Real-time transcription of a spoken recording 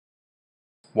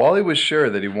Wally was sure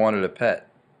that he wanted a pet.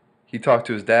 He talked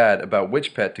to his dad about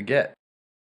which pet to get.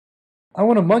 I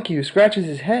want a monkey who scratches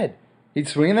his head. He'd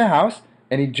swing in the house,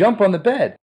 and he'd jump on the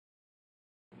bed.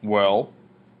 Well,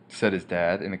 said his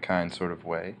dad in a kind sort of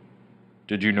way,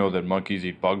 did you know that monkeys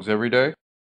eat bugs every day?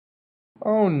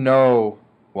 Oh no,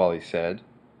 Wally said.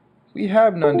 We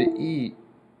have none to eat.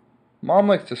 Mom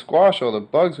likes to squash all the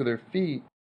bugs with her feet.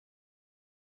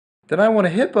 Then I want a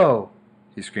hippo,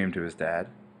 he screamed to his dad.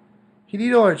 He'd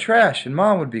eat all our trash, and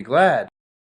Mom would be glad.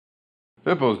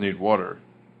 Hippos need water.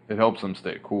 It helps them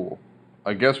stay cool.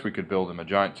 I guess we could build him a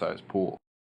giant-sized pool.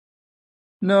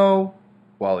 No,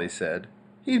 Wally said.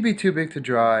 He'd be too big to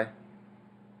dry.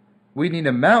 We'd need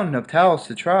a mountain of towels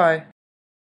to try.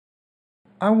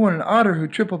 I want an otter who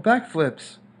triple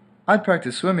backflips. I'd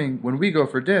practice swimming when we go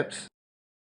for dips.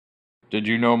 Did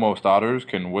you know most otters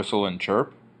can whistle and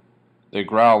chirp? They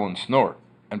growl and snort,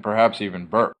 and perhaps even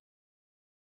burp.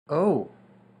 Oh,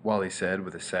 Wally said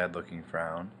with a sad-looking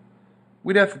frown.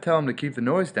 We'd have to tell him to keep the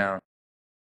noise down.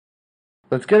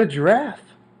 Let's get a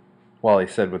giraffe, Wally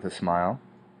said with a smile.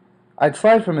 I'd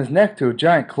slide from his neck to a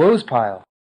giant clothes pile.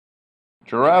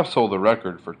 Giraffes hold the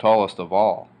record for tallest of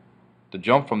all. The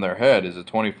jump from their head is a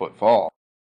 20-foot fall.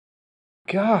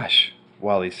 Gosh,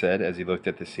 Wally said as he looked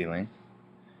at the ceiling.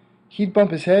 He'd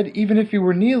bump his head even if he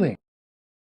were kneeling.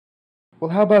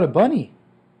 Well, how about a bunny?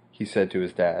 He said to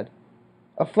his dad.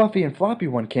 A fluffy and floppy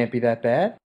one can't be that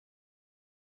bad.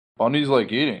 Bunnies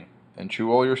like eating and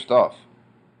chew all your stuff.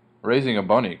 Raising a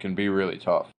bunny can be really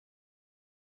tough.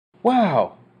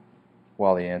 Wow,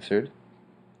 Wally answered.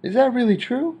 Is that really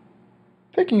true?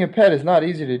 Picking a pet is not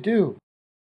easy to do.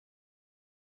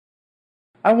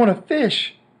 I want a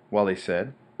fish, Wally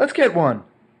said. Let's get one.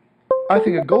 I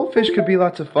think a goldfish could be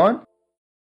lots of fun.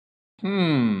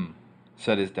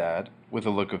 Said his dad with a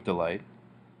look of delight.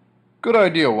 Good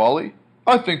idea, Wally.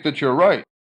 I think that you're right.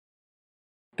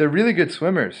 They're really good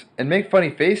swimmers and make funny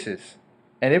faces.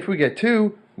 And if we get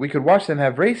two, we could watch them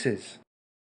have races.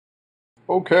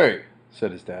 Okay,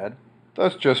 said his dad.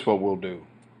 That's just what we'll do.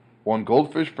 One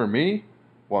goldfish for me,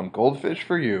 one goldfish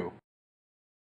for you.